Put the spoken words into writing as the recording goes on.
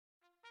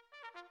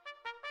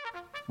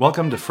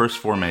Welcome to First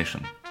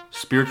Formation,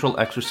 spiritual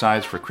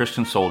exercise for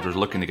Christian soldiers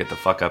looking to get the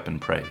fuck up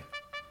and pray.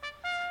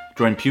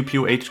 Join Pew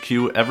Pew HQ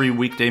every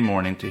weekday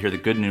morning to hear the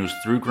good news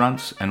through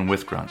grunts and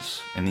with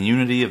grunts, in the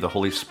unity of the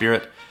Holy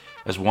Spirit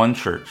as one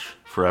church,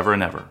 forever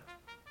and ever.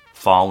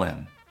 Fall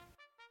in.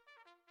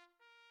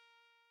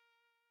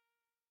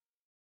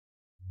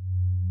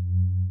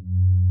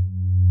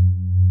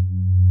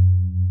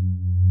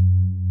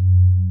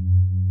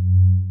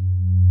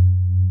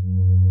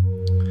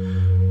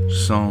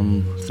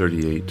 Psalm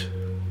 38,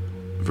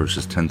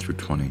 verses 10 through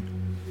 20.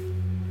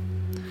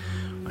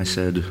 I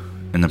said,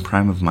 in the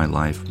prime of my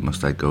life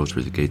must I go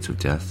through the gates of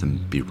death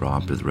and be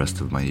robbed of the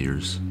rest of my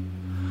years.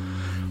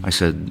 I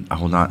said, I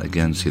will not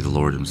again see the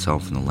Lord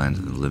himself in the land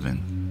of the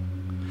living.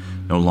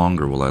 No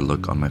longer will I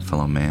look on my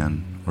fellow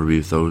man, or be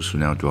with those who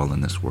now dwell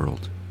in this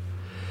world.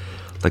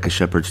 Like a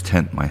shepherd's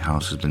tent, my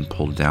house has been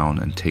pulled down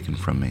and taken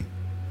from me.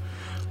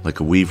 Like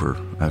a weaver,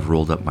 I have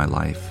rolled up my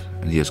life,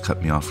 and he has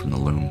cut me off from the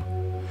loom.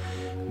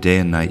 Day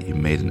and night you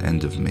made an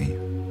end of me.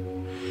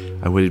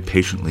 I waited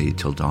patiently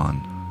till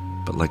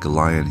dawn, but like a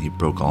lion he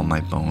broke all my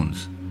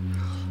bones.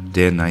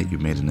 Day and night you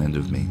made an end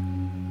of me.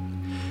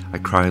 I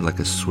cried like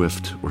a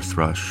swift or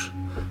thrush.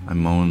 I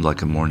moaned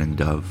like a mourning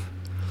dove.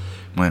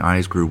 My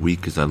eyes grew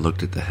weak as I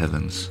looked at the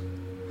heavens.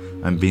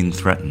 I'm being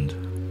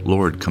threatened.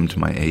 Lord, come to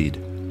my aid.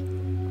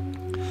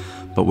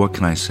 But what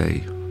can I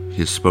say? He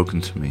has spoken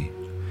to me,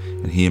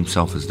 and he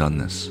himself has done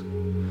this.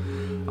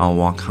 I'll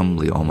walk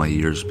humbly all my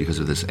years because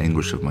of this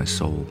anguish of my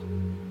soul.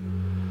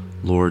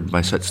 Lord,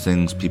 by such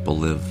things people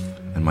live,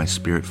 and my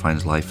spirit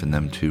finds life in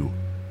them too.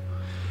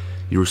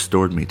 You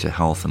restored me to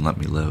health and let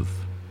me live.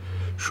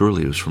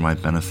 Surely it was for my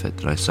benefit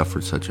that I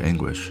suffered such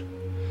anguish.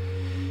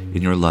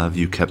 In your love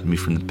you kept me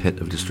from the pit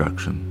of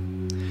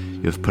destruction.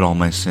 You have put all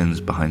my sins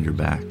behind your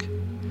back.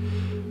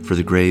 For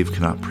the grave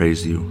cannot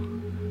praise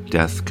you.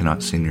 Death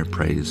cannot sing your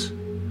praise.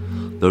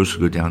 Those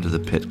who go down to the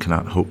pit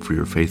cannot hope for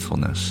your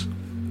faithfulness.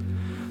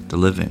 The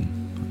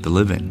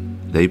living,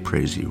 they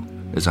praise you,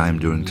 as I am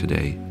doing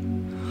today.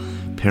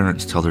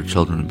 Parents tell their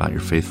children about your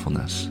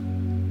faithfulness.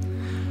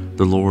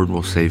 The Lord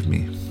will save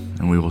me,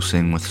 and we will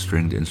sing with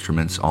stringed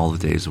instruments all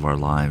the days of our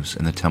lives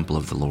in the temple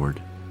of the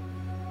Lord.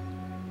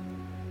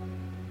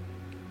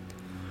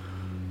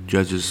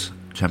 Judges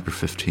chapter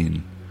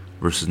 15,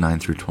 verses 9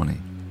 through 20.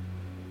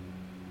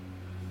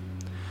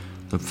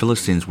 The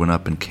Philistines went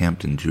up and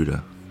camped in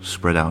Judah,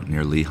 spread out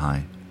near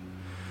Lehi.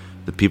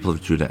 The people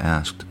of Judah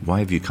asked, Why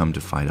have you come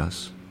to fight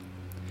us?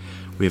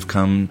 We have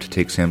come to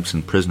take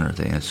Samson prisoner,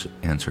 they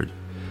answered,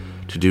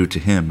 to do to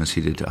him as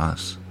he did to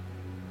us.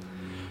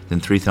 Then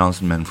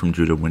 3,000 men from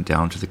Judah went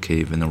down to the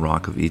cave in the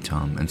rock of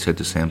Etam and said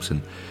to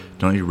Samson,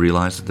 Don't you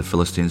realize that the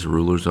Philistines are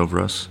rulers over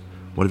us?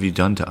 What have you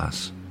done to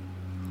us?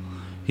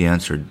 He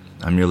answered,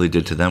 I merely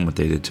did to them what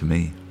they did to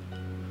me.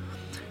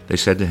 They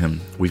said to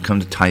him, We've come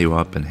to tie you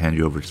up and hand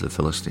you over to the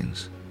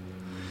Philistines.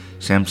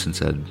 Samson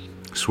said,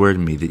 Swear to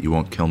me that you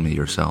won't kill me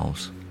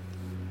yourselves.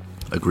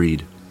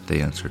 Agreed,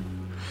 they answered.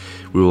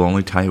 We will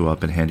only tie you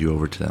up and hand you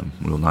over to them.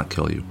 We will not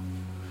kill you.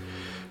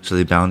 So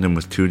they bound him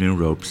with 2 new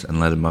ropes and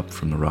led him up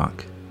from the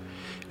rock.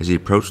 As he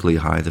approached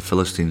Lehi, the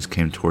Philistines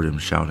came toward him,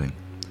 shouting.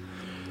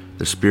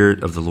 The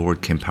Spirit of the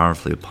Lord came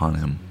powerfully upon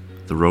him.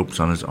 The ropes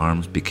on his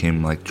arms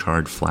became like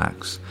charred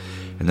flax,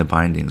 and the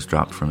bindings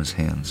dropped from his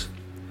hands.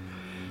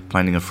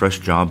 Finding a fresh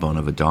jawbone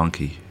of a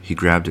donkey, he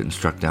grabbed it and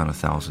struck down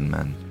 1,000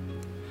 men.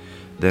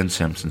 Then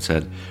Samson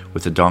said,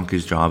 With the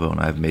donkey's jawbone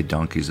I have made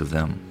donkeys of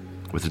them.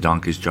 With the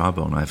donkey's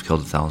jawbone I have killed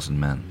 1,000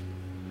 men.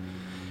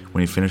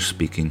 When he finished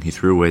speaking, he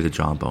threw away the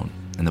jawbone,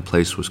 and the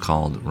place was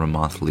called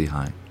Ramoth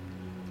Lehi.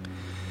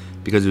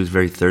 Because he was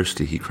very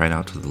thirsty, he cried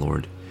out to the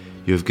Lord,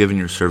 You have given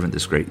your servant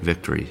this great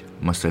victory.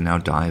 Must I now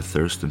die of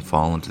thirst and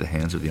fall into the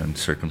hands of the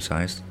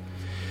uncircumcised?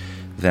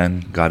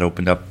 Then God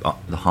opened up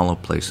the hollow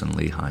place in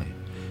Lehi,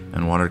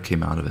 and water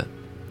came out of it.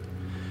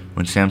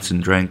 When Samson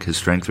drank, his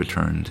strength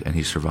returned, and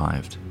he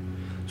survived.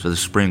 So the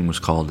spring was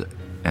called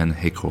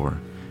En-Hakor,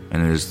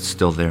 and it is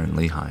still there in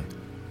Lehi.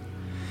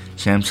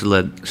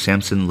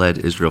 Samson led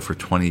Israel for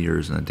 20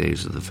 years in the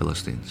days of the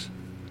Philistines.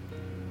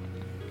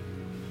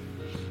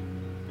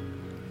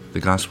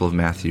 The Gospel of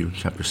Matthew,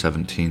 chapter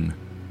 17,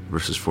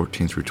 verses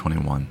 14 through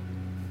 21.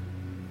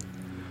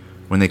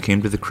 When they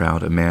came to the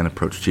crowd, a man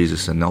approached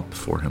Jesus and knelt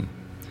before him.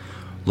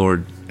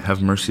 Lord,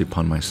 have mercy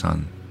upon my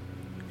son,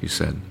 he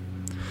said.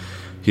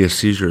 He has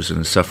seizures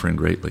and is suffering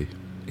greatly.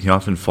 He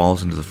often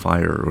falls into the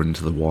fire or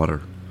into the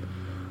water.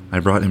 I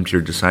brought him to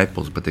your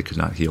disciples, but they could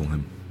not heal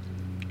him.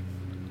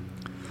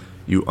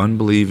 You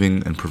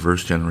unbelieving and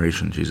perverse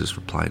generation, Jesus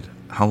replied,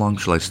 How long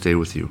shall I stay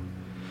with you?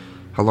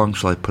 How long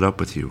shall I put up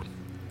with you?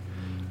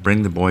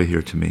 Bring the boy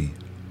here to me.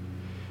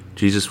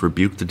 Jesus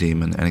rebuked the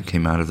demon, and it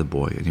came out of the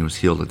boy, and he was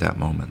healed at that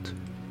moment.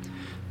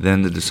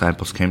 Then the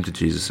disciples came to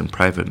Jesus in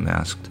private and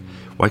asked,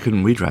 Why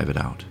couldn't we drive it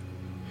out?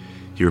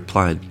 He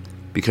replied,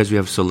 Because you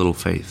have so little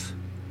faith.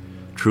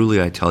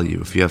 Truly I tell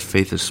you, if you have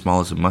faith as small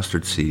as a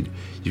mustard seed,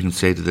 you can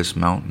say to this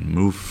mountain,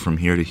 Move from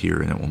here to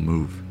here, and it will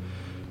move.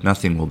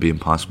 Nothing will be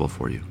impossible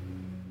for you.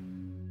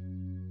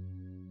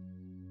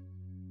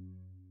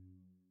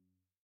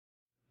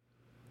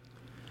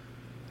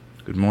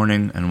 Good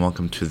morning and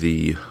welcome to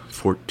the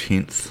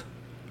 14th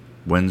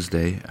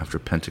Wednesday after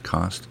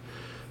Pentecost.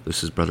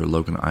 This is Brother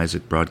Logan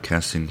Isaac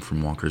broadcasting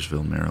from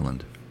Walkersville,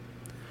 Maryland.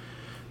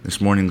 This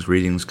morning's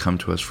readings come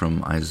to us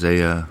from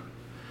Isaiah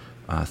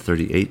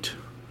 38,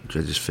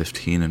 Judges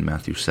 15, and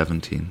Matthew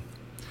 17.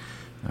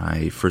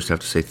 I first have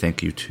to say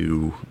thank you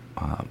to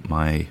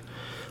my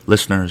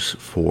listeners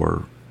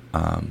for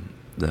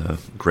the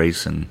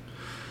grace and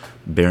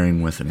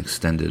bearing with an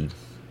extended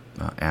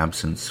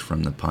absence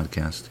from the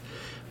podcast.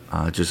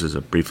 Just as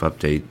a brief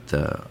update,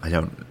 I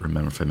don't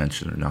remember if I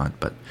mentioned it or not,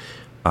 but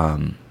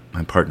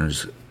my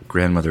partner's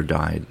grandmother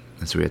died,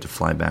 and so we had to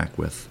fly back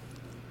with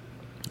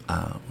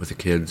the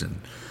kids and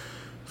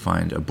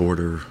find a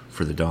boarder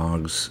for the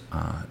dogs,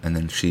 and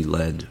then she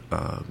led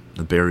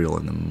the burial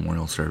and the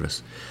memorial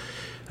service.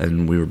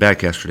 And we were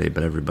back yesterday,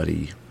 but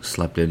everybody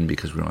slept in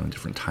because we were on a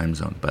different time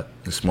zone. But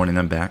this morning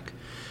I'm back.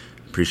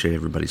 Appreciate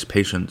everybody's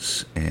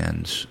patience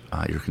and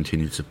your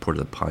continued support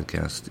of the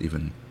podcast,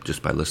 even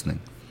just by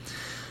listening.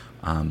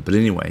 But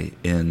anyway,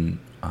 in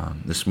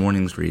this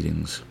morning's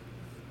readings,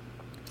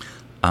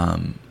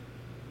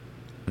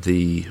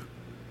 the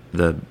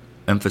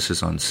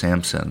emphasis on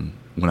Samson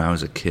when I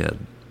was a kid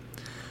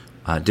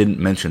didn't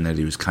mention that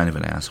he was kind of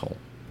an asshole.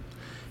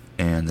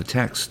 And the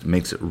text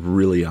makes it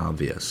really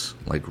obvious,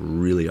 like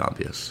really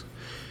obvious.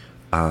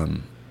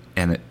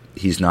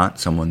 He's not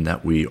someone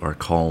that we are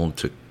called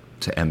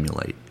to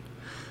emulate.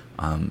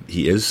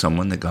 He is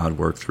someone that God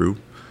worked through,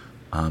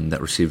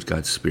 that received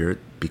God's Spirit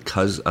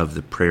because of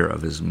the prayer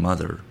of his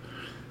mother,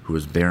 who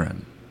was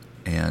barren.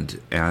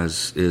 And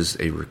as is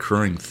a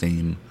recurring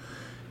theme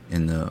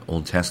in the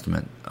Old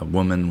Testament, a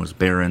woman was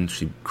barren.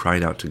 She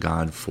cried out to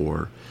God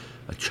for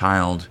a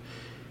child.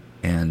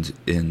 And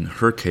in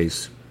her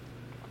case,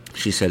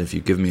 she said, if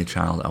you give me a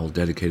child, I will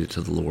dedicate it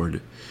to the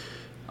Lord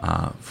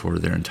for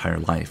their entire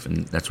life.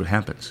 And that's what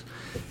happens.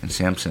 And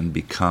Samson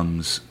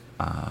becomes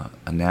a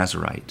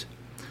Nazirite.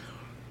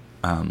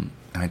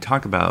 And I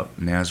talk about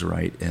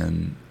Nazirite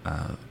in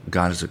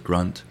God is a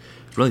Grunt.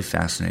 It's really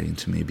fascinating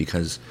to me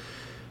because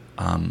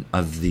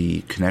of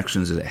the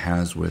connections that it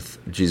has with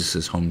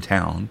Jesus'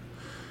 hometown,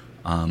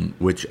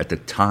 which at the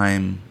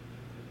time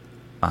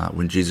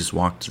when Jesus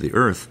walked the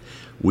earth,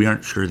 we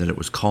aren't sure that it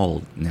was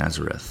called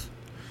Nazareth.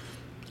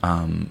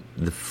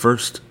 The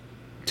first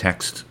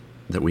text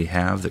that we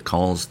have that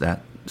calls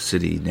that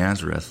city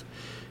Nazareth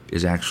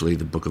is actually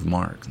the book of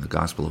Mark, the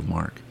Gospel of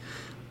Mark.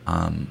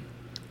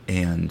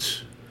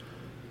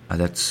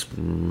 That's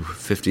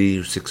 50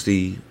 or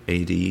 60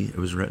 AD it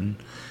was written.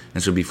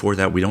 And so before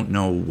that, we don't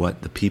know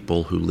what the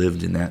people who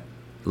lived in that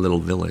little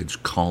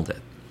village called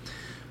it.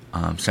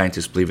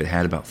 Scientists believe it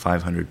had about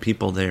 500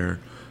 people there.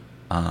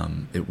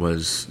 It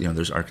was,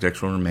 there's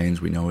architectural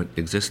remains. We know it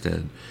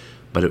existed.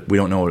 But we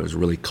don't know what it was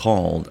really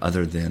called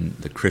other than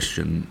the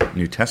Christian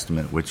New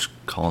Testament, which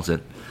calls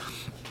it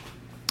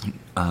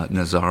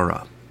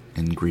Nazara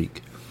in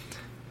Greek.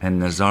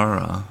 And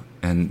Nazara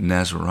and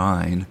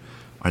Nazarene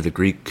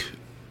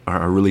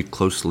are really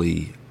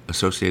closely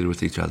associated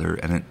with each other,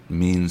 and it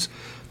means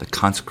the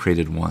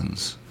consecrated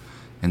ones.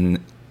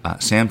 And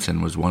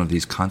Samson was one of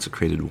these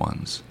consecrated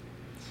ones.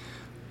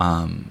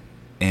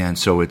 And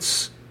so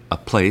it's a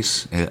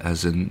place,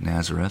 as in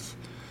Nazareth.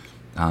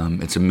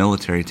 It's a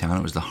military town.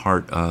 It was the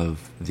heart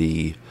of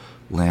the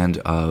land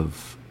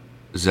of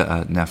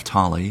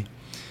Naphtali,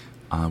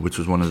 which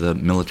was one of the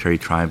military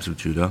tribes of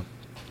Judah.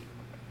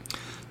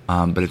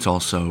 But it's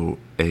also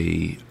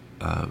a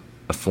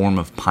form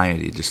of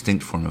piety, a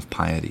distinct form of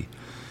piety.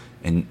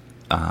 And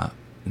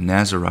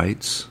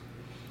Nazarites,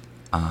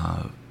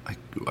 I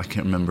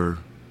can't remember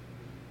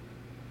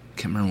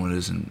what it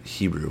is in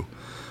Hebrew,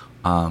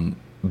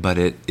 but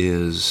it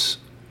is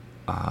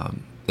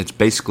it's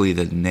basically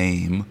the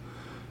name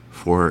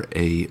for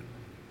a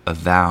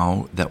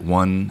vow that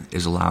one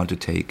is allowed to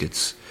take.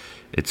 It's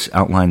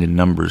outlined in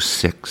Numbers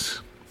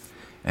 6.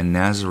 And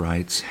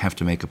Nazarites have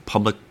to make a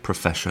public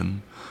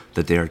profession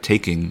that they are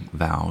taking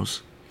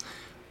vows,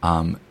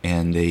 and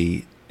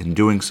in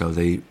doing so,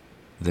 they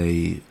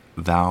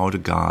vow to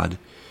God,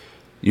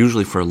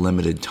 usually for a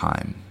limited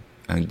time.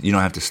 And you don't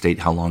have to state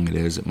how long it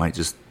is. It might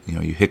just,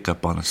 you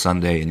hiccup on a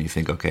Sunday and you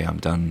think, okay, I'm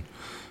done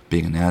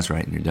being a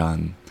Nazirite, and you're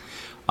done.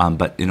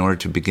 But in order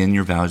to begin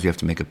your vows, you have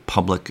to make a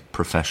public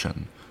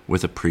profession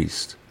with a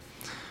priest.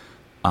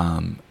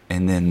 And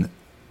then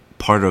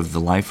part of the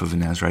life of a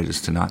Nazirite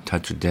is to not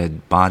touch a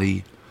dead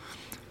body,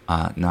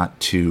 not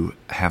to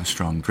have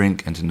strong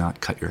drink, and to not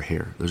cut your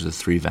hair. Those are the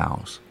 3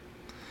 vows.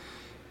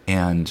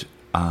 And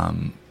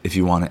if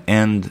you want to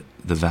end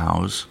the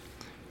vows,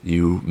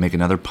 you make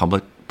another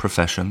public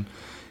profession,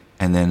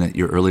 and then at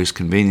your earliest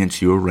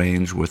convenience, you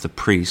arrange with a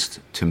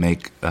priest to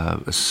make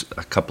a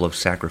couple of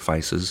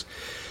sacrifices.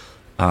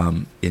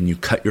 And you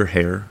cut your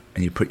hair,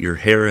 and you put your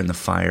hair in the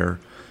fire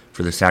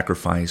for the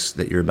sacrifice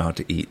that you're about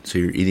to eat. So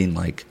you're eating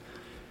like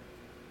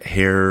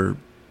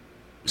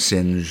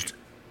hair-singed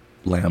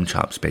lamb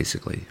chops,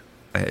 basically.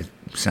 It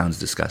sounds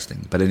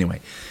disgusting. But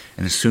anyway,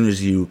 and as soon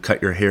as you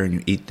cut your hair and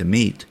you eat the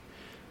meat,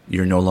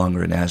 you're no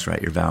longer a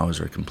Nazirite. Your vows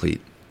are complete.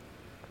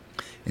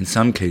 In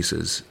some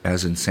cases,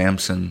 as in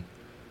Samson,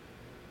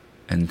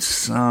 and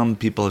some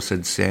people have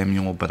said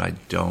Samuel, but I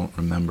don't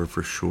remember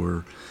for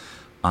sure.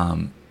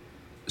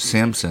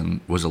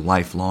 Samson was a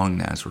lifelong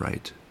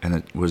Nazirite, and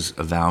it was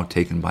a vow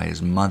taken by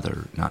his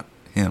mother, not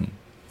him.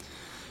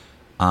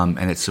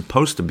 And it's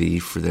supposed to be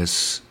for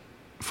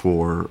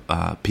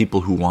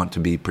people who want to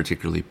be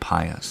particularly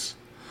pious.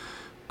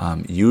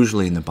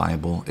 Usually in the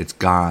Bible, it's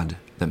God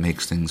that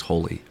makes things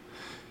holy.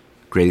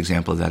 Great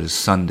example of that is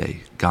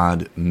Sunday.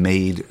 God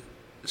made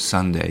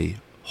Sunday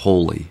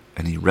holy,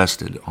 and he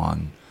rested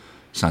on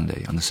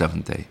Sunday, on the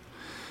seventh day.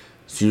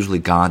 It's usually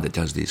God that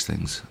does these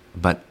things.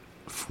 But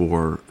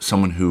for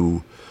someone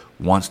who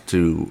wants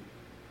to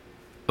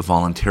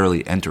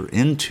voluntarily enter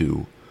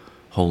into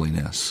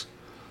holiness,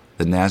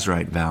 the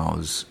Nazirite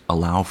vows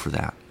allow for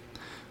that.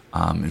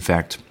 In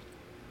fact,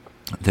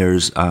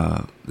 there's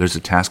a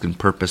Task and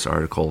Purpose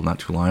article not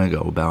too long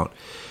ago about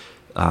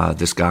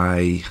this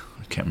guy,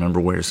 I can't remember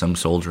where, some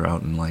soldier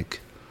out in like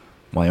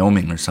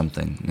Wyoming or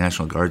something,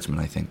 National Guardsman,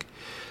 I think,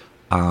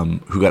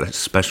 who got a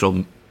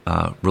special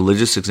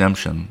religious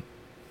exemption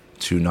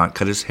to not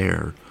cut his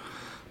hair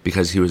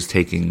because he was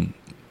taking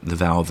the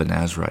vow of a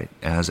Nazirite,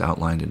 as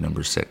outlined in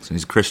number 6. And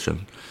he's a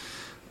Christian,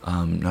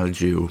 not a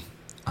Jew.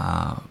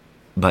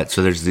 But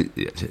so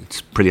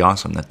it's pretty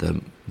awesome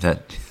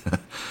that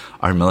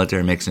our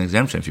military makes an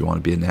exemption if you want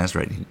to be a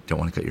Nazirite and you don't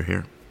want to cut your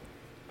hair.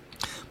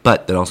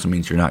 But that also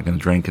means you're not going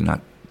to drink and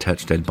not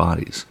touch dead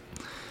bodies.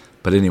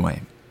 But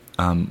anyway,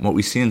 what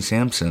we see in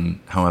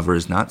Samson, however,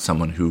 is not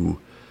someone who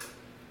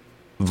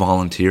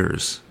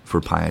volunteers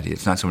for piety.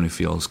 It's not someone who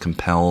feels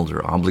compelled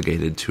or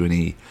obligated to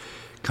any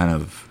kind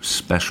of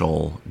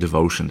special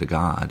devotion to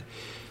God.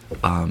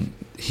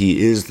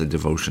 He is the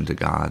devotion to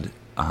God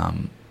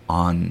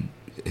on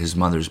his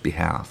mother's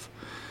behalf.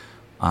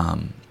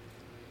 And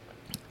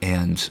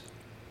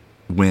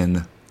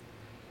when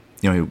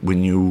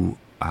you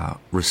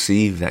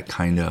receive that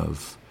kind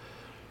of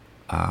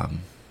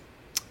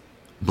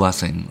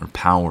blessing or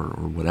power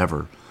or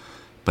whatever,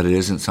 but it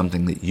isn't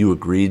something that you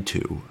agreed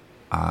to,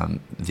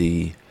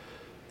 the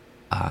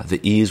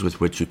ease with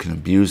which you can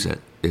abuse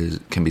it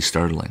can be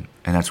startling,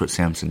 and that's what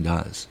Samson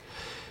does.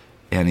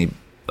 And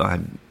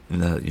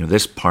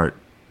this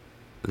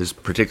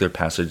particular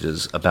passage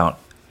is about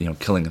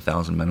killing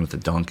 1,000 men with a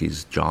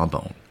donkey's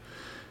jawbone,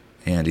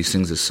 and he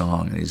sings a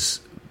song, and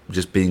he's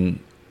just being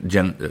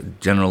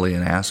generally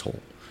an asshole.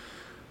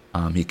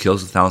 He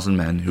kills 1,000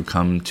 men who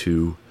come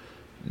to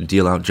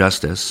deal out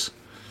justice,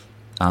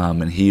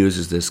 and he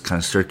uses this kind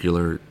of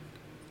circular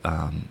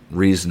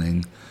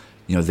reasoning.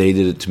 They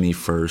did it to me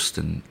first,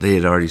 and they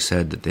had already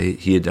said that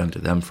he had done it to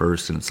them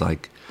first, and it's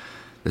like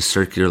this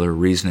circular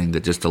reasoning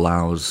that just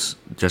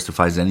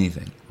justifies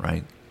anything,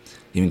 right?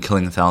 Even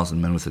killing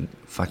 1,000 men with a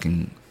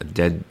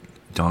dead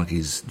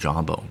donkey's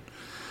jawbone,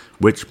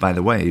 which, by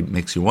the way,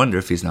 makes you wonder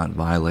if he's not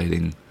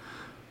violating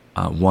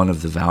one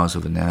of the vows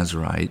of a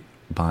Nazirite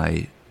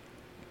by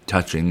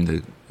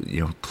touching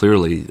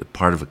clearly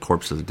part of a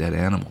corpse of a dead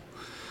animal.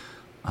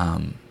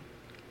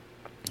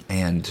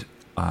 And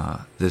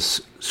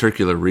this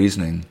circular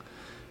reasoning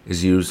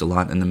is used a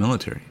lot in the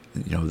military.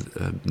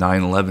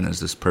 9/11 is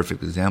this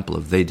perfect example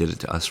of they did it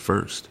to us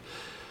first.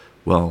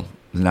 Well,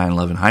 the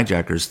 9/11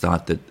 hijackers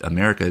thought that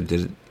America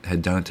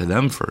had done it to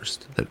them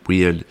first, that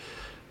we had,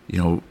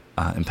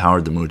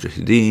 empowered the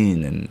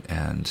Mujahideen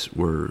and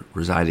were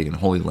residing in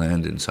Holy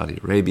Land in Saudi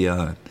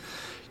Arabia.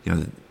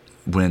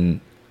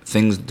 When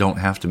things don't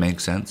have to make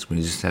sense, when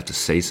you just have to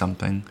say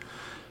something,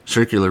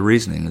 circular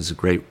reasoning is a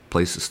great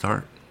place to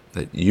start.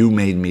 That you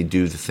made me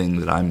do the thing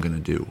that I'm going to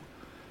do,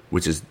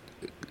 which is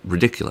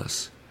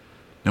ridiculous.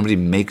 Nobody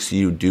makes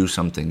you do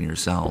something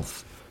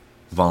yourself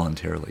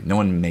voluntarily. No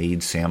one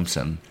made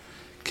Samson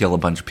kill a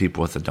bunch of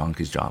people with a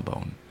donkey's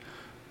jawbone.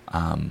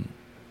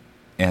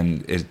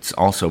 And it's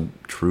also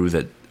true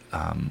that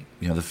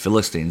the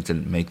Philistines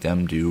didn't make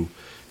them do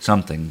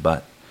something,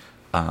 but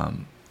the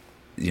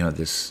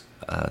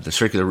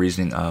circular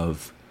reasoning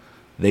of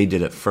they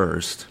did it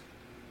first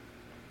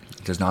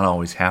does not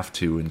always have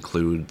to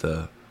include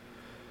the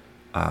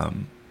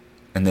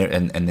and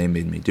they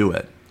made me do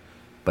it,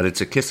 but it's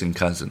a kissing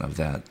cousin of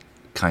that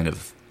kind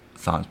of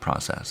thought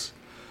process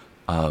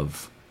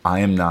of I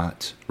am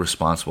not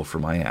responsible for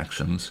my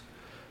actions,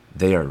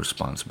 they are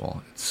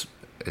responsible.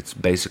 It's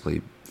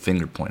basically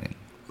finger pointing,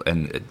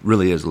 and it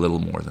really is a little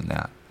more than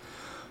that.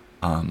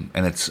 And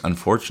it's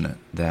unfortunate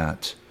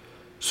that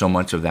so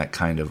much of that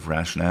kind of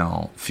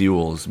rationale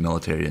fuels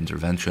military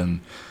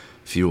intervention,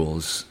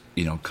 fuels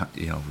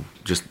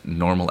just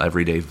normal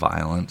everyday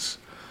violence.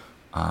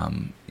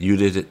 You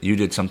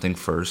did something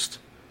first,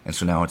 and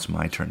so now it's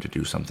my turn to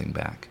do something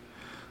back.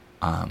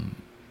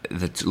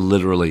 That's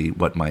literally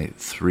what my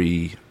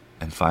 3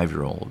 and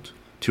 5-year-old,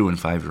 2 and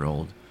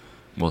 5-year-old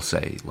will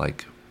say.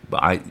 Like,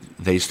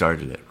 they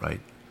started it, right?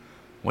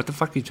 What the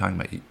fuck are you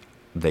talking about?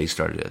 They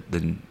started it.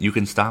 Then you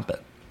can stop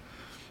it.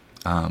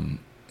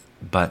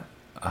 But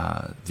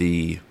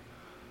the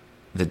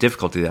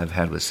difficulty that I've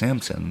had with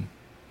Samson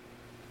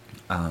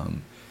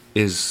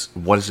is,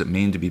 what does it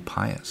mean to be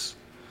pious?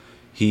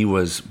 He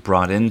was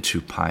brought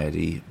into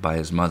piety by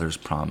his mother's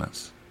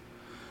promise.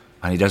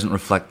 He doesn't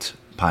reflect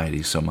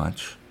piety so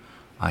much.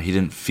 He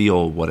didn't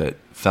feel what it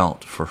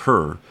felt for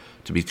her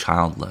to be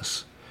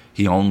childless.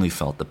 He only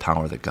felt the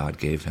power that God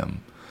gave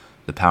him,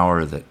 the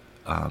power that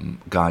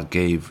God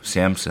gave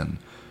Samson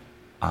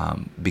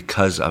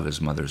because of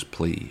his mother's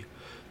plea.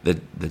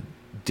 The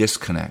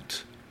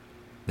disconnect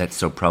that's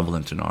so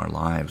prevalent in our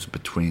lives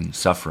between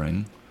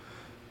suffering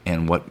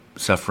and what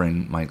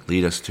suffering might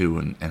lead us to,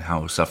 and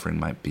how suffering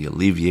might be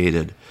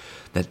alleviated,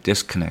 that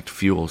disconnect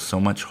fuels so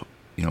much,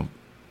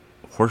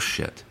 horse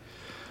shit.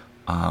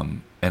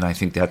 And I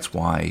think that's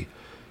why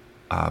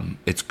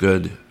it's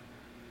good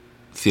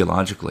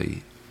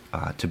theologically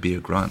to be a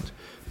grunt,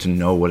 to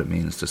know what it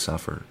means to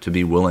suffer, to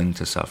be willing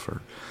to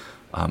suffer,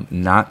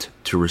 not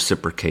to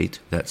reciprocate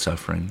that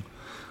suffering,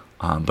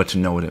 but to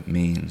know what it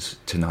means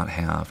to not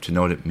have, to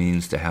know what it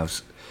means to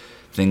have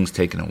things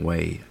taken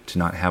away, to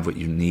not have what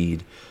you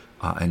need,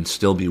 and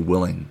still be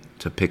willing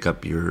to pick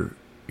up your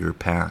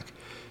pack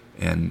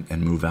and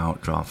move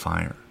out, draw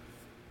fire.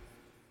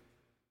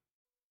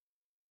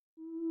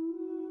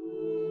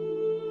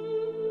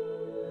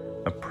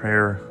 A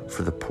prayer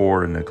for the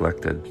poor and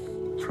neglected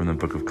from the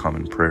Book of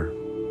Common Prayer.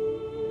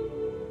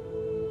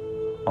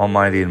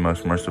 Almighty and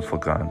most merciful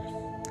God,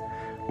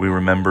 we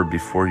remember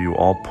before you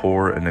all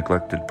poor and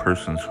neglected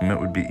persons whom it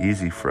would be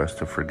easy for us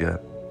to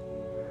forget.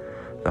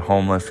 The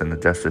homeless and the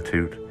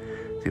destitute,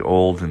 the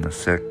old and the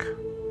sick,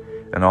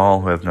 and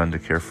all who have none to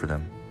care for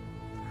them.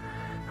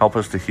 Help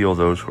us to heal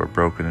those who are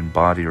broken in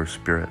body or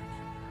spirit,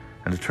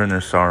 and to turn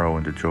their sorrow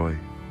into joy.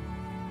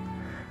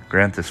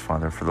 Grant this,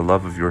 Father, for the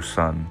love of your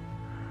Son,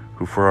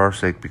 who for our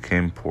sake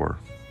became poor,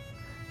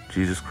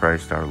 Jesus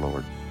Christ our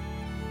Lord.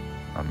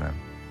 Amen.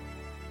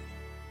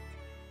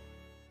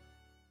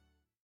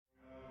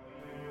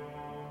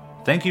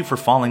 Thank you for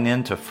falling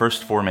in to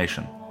First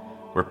Formation,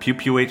 where Pew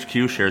Pew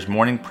HQ shares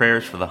morning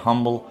prayers for the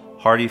humble,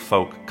 hardy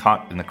folk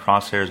caught in the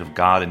crosshairs of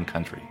God and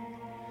country.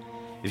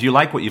 If you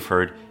like what you've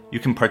heard, you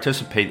can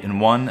participate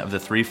in one of the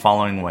three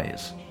following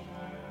ways.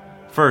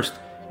 First,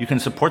 you can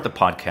support the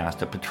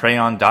podcast at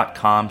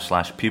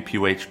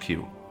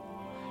patreon.com/pewpewhq.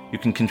 You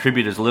can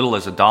contribute as little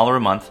as $1 a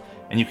month,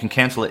 and you can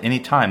cancel at any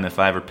time if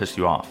I ever piss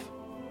you off.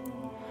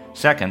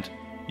 Second,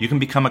 you can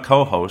become a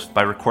co-host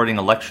by recording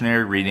a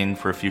lectionary reading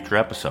for a future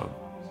episode.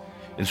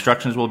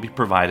 Instructions will be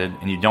provided,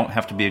 and you don't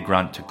have to be a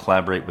grunt to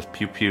collaborate with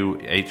Pew Pew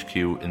HQ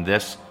in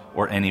this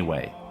or any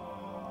way.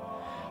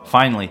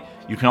 Finally,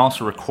 you can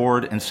also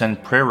record and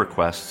send prayer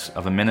requests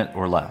of a minute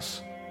or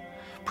less.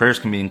 Prayers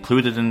can be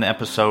included in the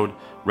episode,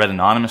 read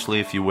anonymously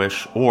if you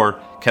wish, or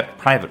kept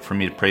private for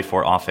me to pray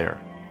for off-air.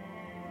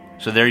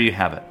 So there you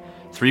have it,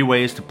 3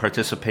 ways to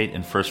participate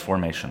in First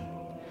Formation.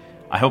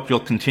 I hope you'll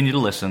continue to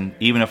listen,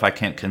 even if I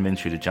can't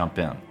convince you to jump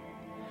in.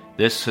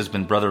 This has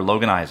been Brother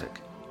Logan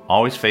Isaac,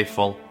 always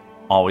faithful,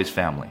 always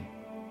family.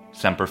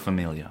 Semper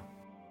Familia.